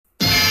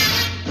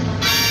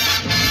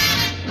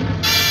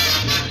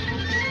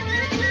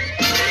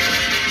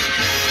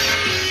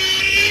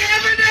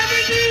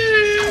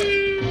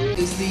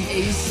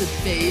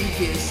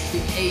Vegas, the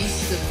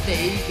ace of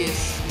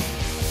Vegas.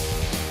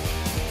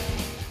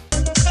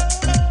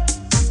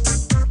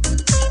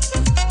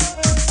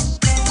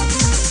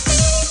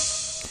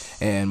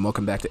 And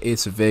welcome back to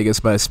Ace of Vegas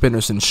by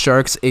Spinners and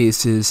Sharks.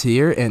 Ace is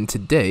here, and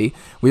today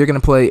we are going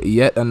to play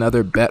yet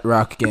another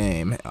Betrock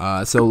game.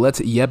 So let's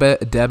yebba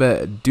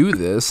debba do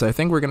this. I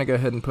think we're going to go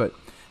ahead and put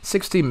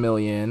 60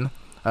 million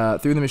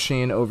through the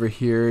machine over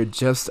here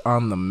just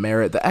on the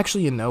merit.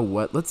 Actually, you know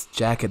what? Let's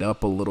jack it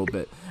up a little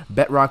bit.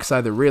 Betrock's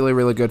either really,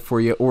 really good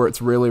for you or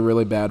it's really,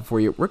 really bad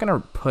for you. We're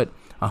going to put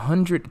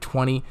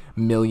 120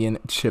 million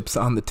chips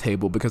on the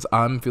table because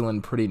I'm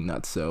feeling pretty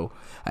nutso,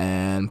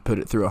 and put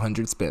it through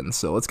 100 spins.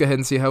 So let's go ahead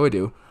and see how we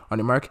do. On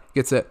your mark,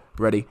 get set,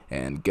 ready,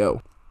 and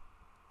go.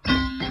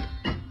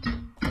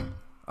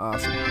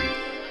 Awesome.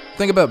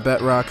 Thing about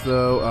Betrock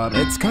though,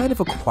 it's kind of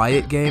a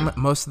quiet game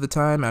most of the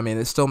time. I mean,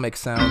 it still makes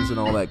sounds and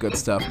all that good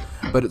stuff,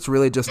 but it's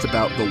really just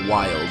about the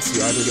wilds.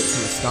 You either get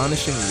some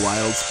astonishing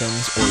wild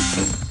spins or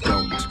you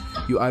don't.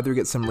 You either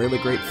get some really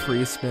great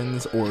free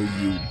spins or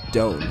you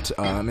don't.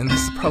 And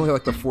this is probably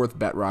like the fourth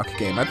Betrock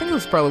game. I think it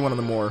was probably one of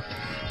the more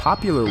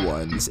popular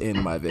ones in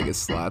MyVegas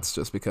slots,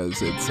 just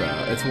because it's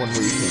one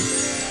where you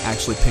can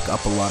actually pick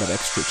up a lot of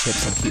extra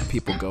chips and keep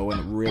people going.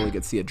 It really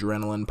gets the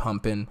adrenaline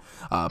pumping,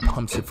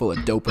 pumps it full of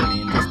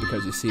dopamine just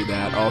because you see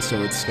that.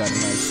 Also, it's got a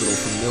nice little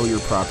familiar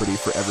property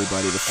for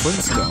everybody, the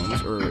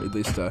Flintstones, or at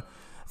least a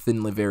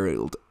thinly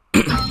veiled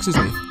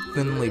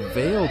thinly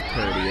veiled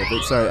parody of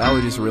it. Sorry,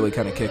 allergies are really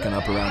kind of kicking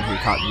up around here.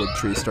 Cottonwood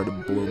trees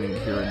started blooming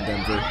here in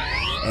Denver,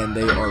 and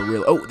they are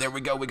real. Oh, there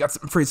we go. We got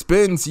some free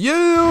spins.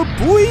 Yeah,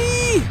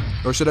 boy!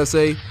 Or should I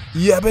say,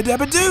 yabba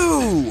dabba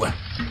doo!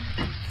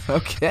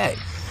 Okay.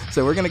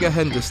 So we're going to go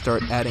ahead and just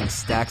start adding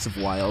stacks of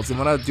wilds. And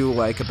what I do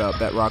like about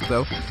Betrock,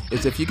 though,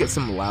 is if you get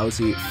some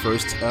lousy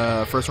first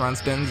round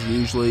spins,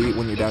 usually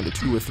when you're down to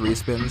 2 or 3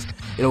 spins,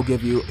 it'll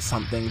give you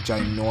something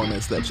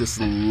ginormous that's just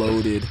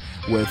loaded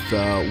with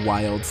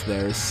wilds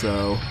there.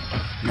 So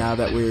now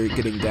that we're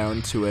getting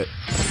down to it,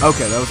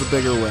 okay, that was a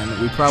bigger win.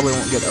 We probably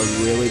won't get a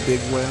really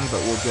big win,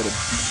 but we'll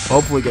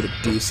hopefully get a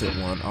decent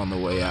one on the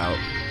way out.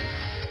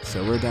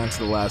 So we're down to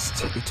the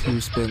last 2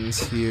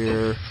 spins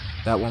here.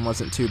 That one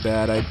wasn't too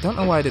bad. I don't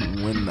know why I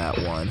didn't win that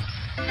one,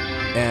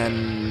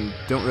 and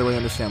don't really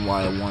understand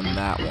why I won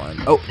that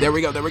one. Oh, there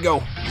we go, there we go.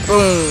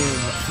 Boom!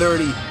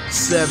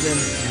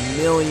 37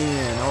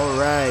 million. All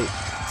right.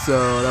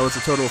 So that was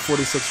a total of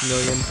 46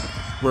 million.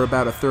 We're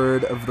about a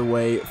third of the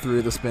way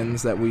through the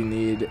spins that we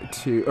need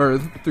to, or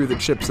through the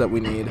chips that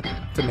we need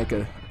to make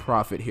a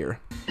profit here.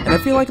 And I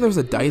feel like there's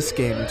a dice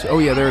game too. Oh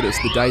yeah, there it is,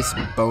 the dice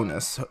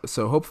bonus.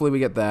 So hopefully we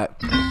get that,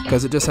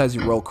 because it just has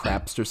you roll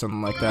craps or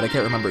something like that. I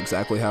can't remember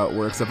exactly how it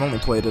works. I've only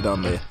played it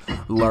on the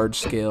large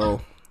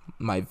scale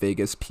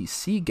MyVegas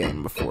PC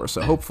game before,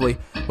 so hopefully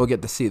we'll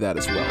get to see that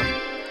as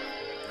well.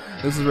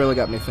 This has really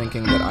got me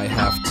thinking that I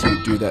have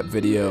to do that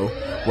video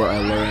where I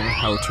learn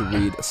how to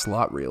read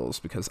slot reels,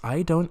 because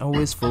I don't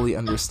always fully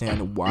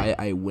understand why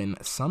I win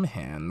some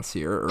hands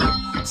here,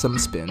 or some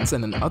spins,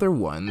 and in other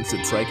ones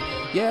it's like,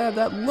 yeah,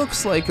 that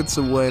looks like it's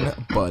a win,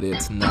 but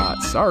it's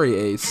not. Sorry,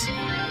 Ace.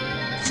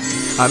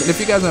 And if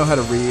you guys know how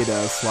to read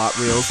slot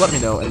reels, let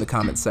me know in the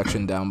comment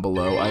section down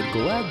below. I'd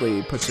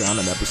gladly put you on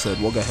an episode.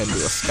 We'll go ahead and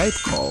do a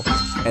Skype call,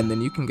 and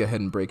then you can go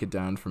ahead and break it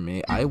down for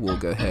me. I will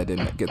go ahead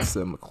and get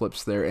some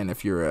clips there, and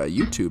if you're a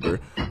YouTuber,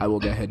 I will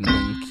go ahead and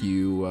link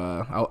you.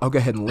 I'll go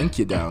ahead and link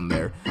you down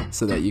there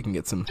so that you can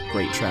get some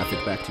great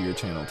traffic back to your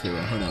channel too.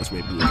 And who knows,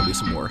 maybe we can do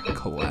some more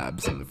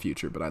collabs in the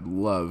future. But I'd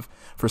love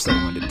for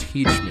someone to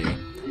teach me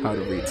how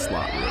to read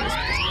slot reels,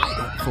 because I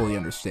don't fully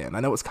understand. I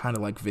know it's kind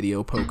of like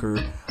video poker,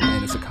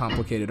 and it's a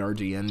complicated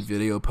RGN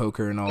video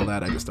poker and all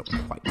that. I just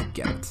don't quite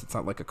get it. It's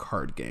not like a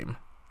card game.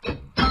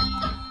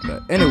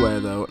 But anyway,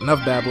 though,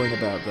 enough babbling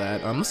about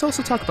that. Let's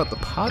also talk about the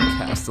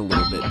podcast a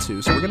little bit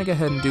too. So we're gonna go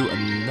ahead and do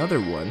another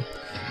one,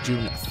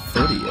 June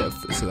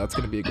 30th. So that's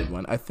gonna be a good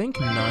one. I think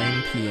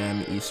 9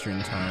 p.m.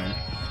 Eastern time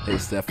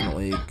is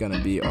definitely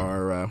gonna be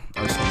our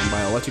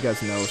standby. I'll let you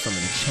guys know if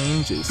something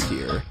changes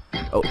here.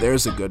 Oh,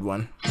 there's a good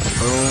one.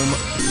 Boom.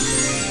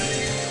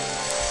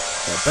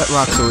 Yeah,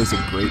 Betrock's always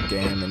a great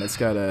game, and it's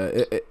got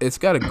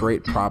a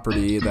great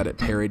property that it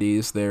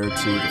parodies there to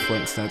the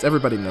Flintstones.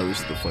 Everybody knows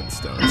the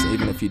Flintstones.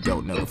 Even if you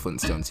don't know the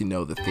Flintstones, you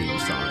know the theme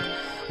song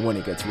when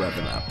it gets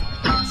revving up.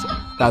 So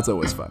that's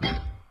always fun.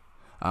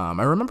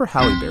 I remember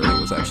Halle Berry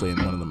was actually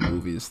in one of the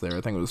movies there.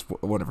 I think it was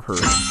one of her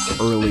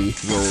early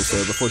roles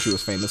there before she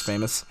was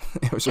famous.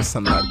 It was just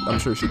something that I'm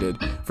sure she did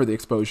for the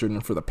exposure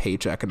and for the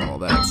paycheck and all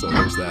that. So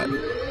there's that.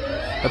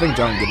 I think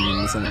John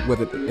Goodman was in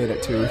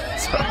it too.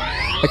 So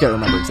I can't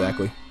remember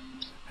exactly.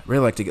 I'd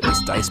really like to get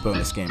this dice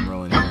bonus game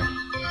rolling here.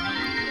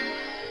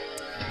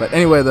 But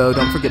anyway, though,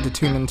 don't forget to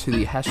tune into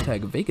the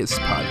 #Vegas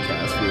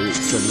podcast. We're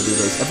starting to do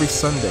those every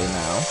Sunday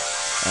now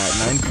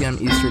at 9 p.m.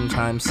 Eastern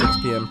Time, 6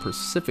 p.m.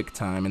 Pacific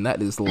Time, and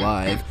that is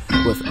live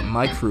with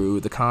my crew,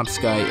 the Comps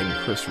Guy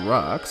and Chris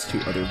Rocks, 2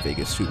 other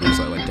Vegas tubers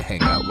I like to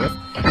hang out with,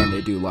 and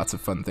they do lots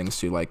of fun things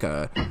too, like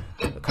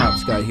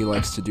Cops guy, he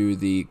likes to do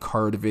the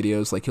card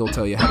videos. Like, he'll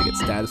tell you how to get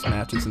status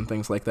matches and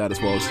things like that,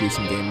 as well as do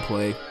some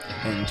gameplay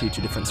and teach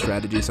you different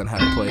strategies on how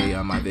to play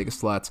MyVegas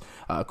slots.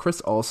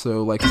 Chris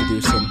also likes to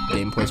do some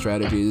gameplay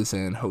strategies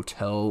and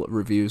hotel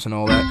reviews and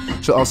all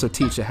that. She'll also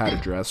teach you how to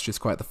dress. She's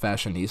quite the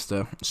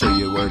fashionista. Show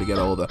you where to get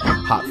all the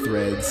hot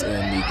threads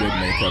and the good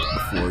makeup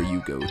before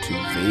you go to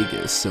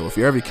Vegas. So if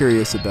you're ever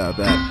curious about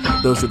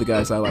that, those are the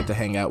guys I like to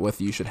hang out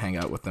with. You should hang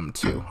out with them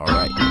too.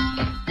 Alright.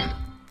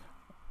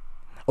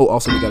 Oh,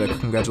 also, we gotta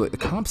congratulate the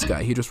Comps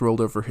guy. He just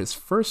rolled over his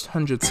first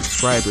 100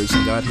 subscribers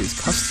and got his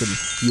custom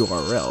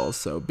URL,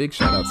 so big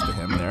shout-outs to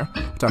him there.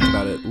 We talked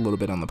about it a little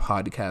bit on the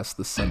podcast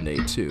this Sunday,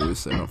 too,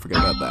 so don't forget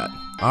about that.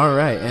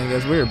 Alright, and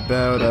guys, we're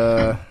about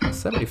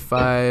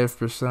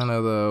 75%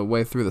 of the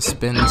way through the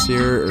spins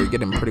here, or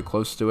getting pretty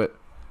close to it.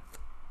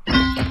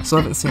 Still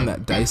haven't seen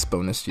that dice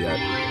bonus yet.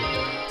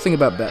 Thing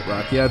about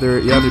Betrock, you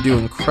either do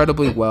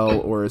incredibly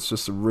well, or it's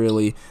just a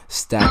really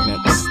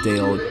stagnant,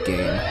 stale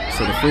game.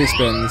 So the free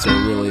spins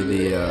are really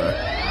the,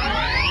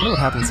 I wonder what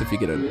happens if you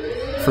get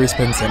a free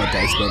spins and a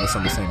dice bonus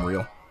on the same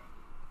reel.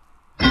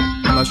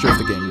 I'm not sure if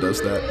the game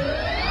does that.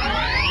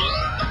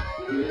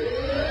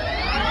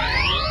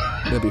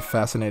 It'd be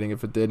fascinating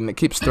if it did, and it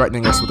keeps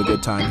threatening us with a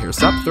good time here.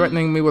 Stop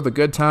threatening me with a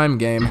good time,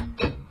 game.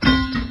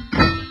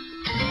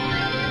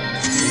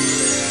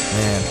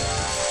 Man,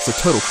 it's a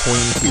total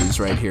coin tease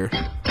right here.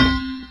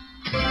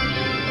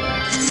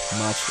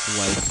 Much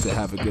like to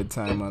have a good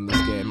time on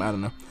this game. I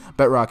don't know.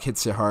 Betrock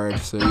hits you hard,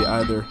 so you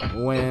either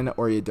win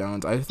or you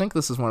don't. I think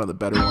this is one of the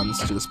better ones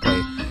to just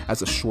play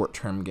as a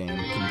short-term game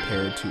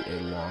compared to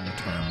a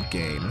long-term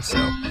game. So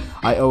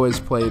I always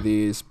play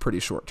these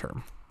pretty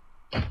short-term.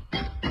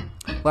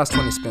 Last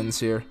 20 spins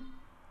here.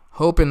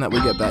 Hoping that we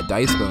get that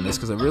dice bonus,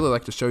 because I really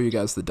like to show you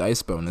guys the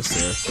dice bonus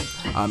there.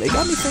 It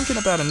got me thinking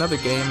about another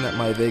game that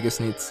MyVegas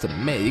needs to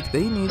make.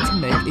 They need to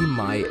make a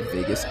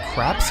MyVegas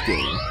craps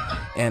game.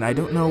 And I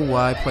don't know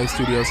why Play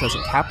Studios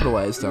hasn't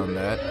capitalized on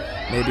that.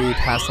 Maybe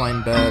pass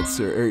line bets,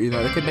 or you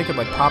know, they could make it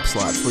like pop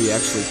slots where you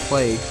actually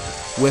play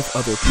with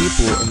other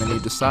people, and then you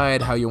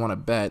decide how you want to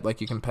bet. Like,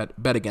 you can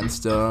bet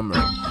against them, or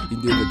you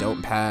can do the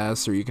don't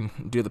pass, or you can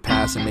do the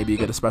pass and maybe you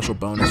get a special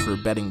bonus for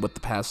betting with the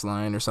pass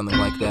line or something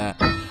like that.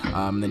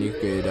 Then you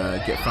could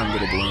get fun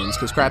little balloons,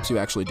 because craps you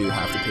actually do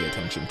have to pay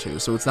attention to,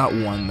 so it's not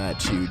one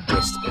that you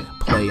just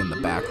play in the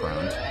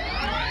background.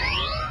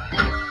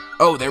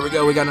 Oh, there we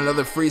go. We got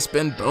another free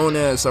spin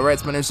bonus. All right,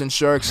 spinners and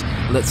sharks,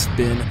 let's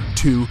spin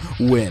to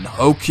win.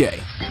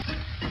 Okay.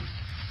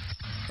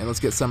 And let's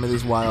get some of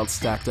these wilds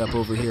stacked up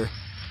over here.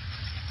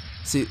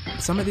 See,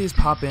 some of these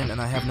pop in,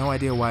 and I have no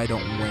idea why I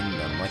don't win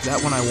them. Like,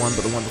 that one I won,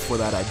 but the one before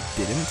that I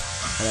didn't.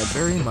 And I'd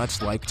very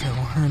much like to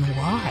learn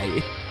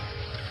why.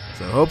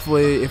 So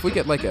hopefully, if we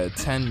get like a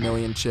 10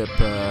 million chip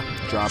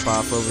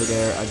drop-off over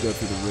there, I'd go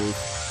through the roof.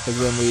 Because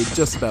then we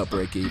just about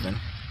break even.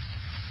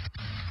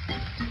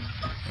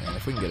 And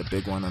if we can get a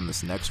big one on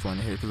this next one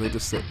here,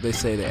 because they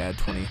say they add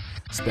 20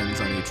 spins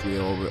on each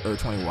reel, or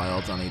 20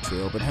 wilds on each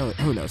reel, but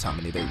who knows how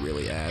many they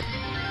really add.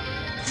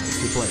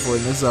 Let's keep playing forward,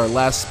 and this is our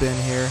last spin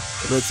here.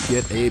 Let's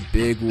get a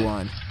big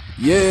one.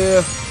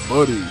 Yeah,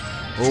 buddy.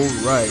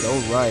 Alright,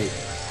 alright.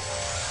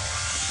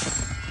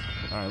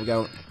 Alright, we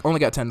only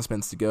got 10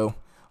 spins to go.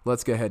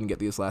 Let's go ahead and get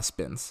these last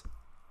spins.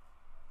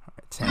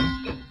 Alright,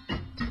 10.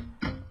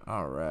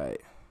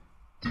 Alright.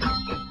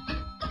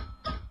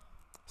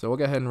 So we'll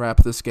go ahead and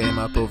wrap this game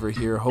up over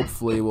here.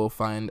 Hopefully we'll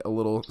find a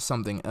little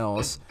something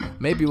else.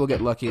 Maybe we'll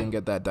get lucky and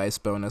get that dice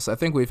bonus. I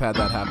think we've had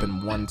that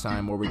happen one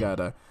time where we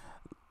got a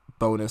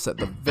bonus at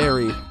the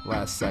very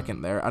last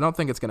second there. I don't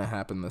think it's going to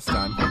happen this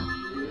time.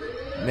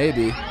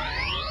 Maybe.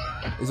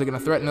 Is it going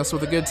to threaten us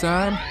with a good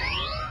time?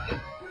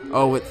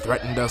 Oh, it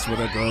threatened us with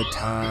a good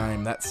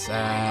time. That's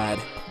sad.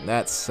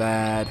 That's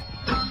sad.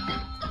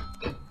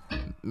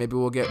 Maybe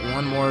we'll get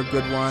one more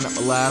good one.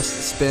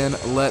 Last spin.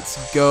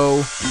 Let's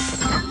go.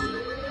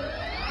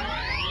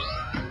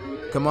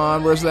 Come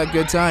on, where's that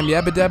good time?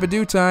 Yabba dabba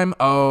doo time.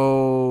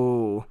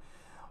 Oh.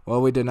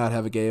 Well, we did not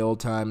have a gay old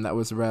time. That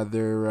was a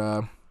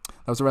rather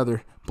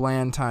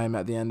bland time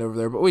at the end over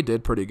there, but we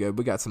did pretty good.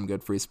 We got some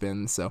good free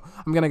spins, so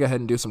I'm going to go ahead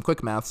and do some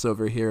quick maths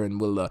over here,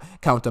 and we'll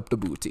count up the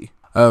booty.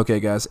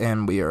 Okay, guys,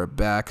 and we are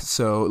back.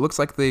 So it looks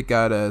like they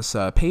got us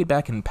paid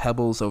back in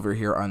pebbles over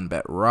here on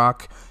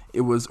Betrock.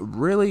 It was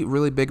really,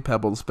 really big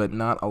pebbles, but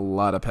not a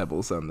lot of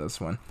pebbles on this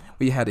one.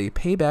 We had a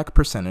payback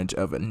percentage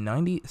of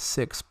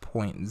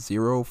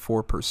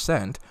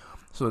 96.04%,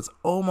 so it's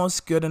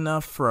almost good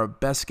enough for our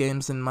best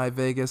games in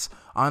MyVegas.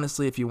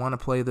 Honestly, if you want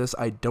to play this,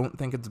 I don't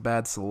think it's a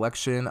bad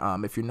selection.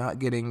 If you're not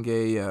getting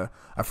a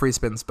free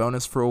spins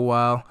bonus for a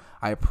while,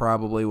 I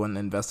probably wouldn't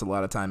invest a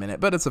lot of time in it.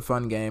 But it's a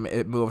fun game.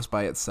 It moves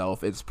by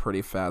itself. It's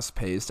pretty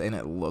fast-paced, and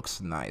it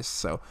looks nice.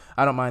 So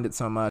I don't mind it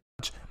so much.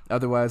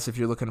 Otherwise, if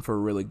you're looking for a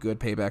really good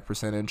payback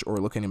percentage or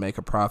looking to make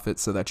a profit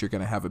so that you're going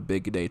to have a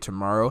big day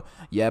tomorrow,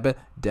 yabba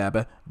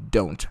dabba,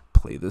 don't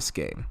play this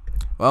game.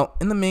 Well,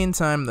 in the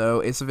meantime,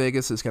 though, Ace of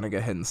Vegas is going to go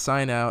ahead and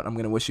sign out. I'm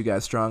going to wish you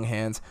guys strong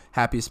hands,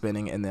 happy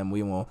spinning, and then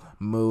we will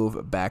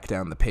move back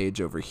down the page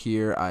over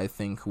here. I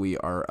think we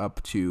are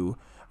up to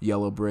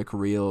yellow brick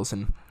reels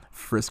and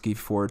frisky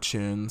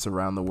fortunes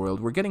around the world.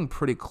 We're getting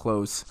pretty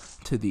close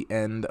to the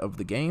end of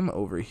the game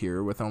over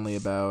here with only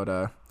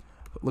about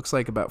looks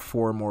like about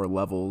 4 more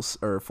levels,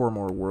 or 4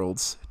 more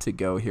worlds to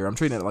go here. I'm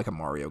treating it like a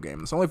Mario game.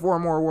 There's only 4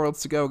 more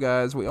worlds to go,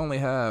 guys. We only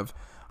have,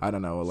 I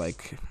don't know,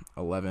 like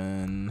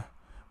 11,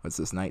 what's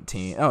this,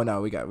 19? Oh, no,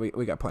 we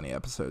got plenty of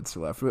episodes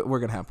left. We're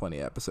going to have plenty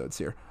of episodes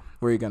here.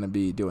 We're going to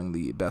be doing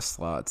the best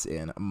slots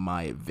in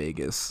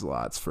MyVegas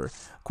slots for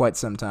quite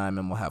some time,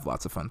 and we'll have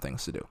lots of fun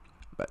things to do.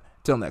 But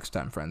till next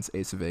time, friends,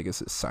 Ace of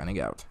Vegas is signing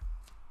out.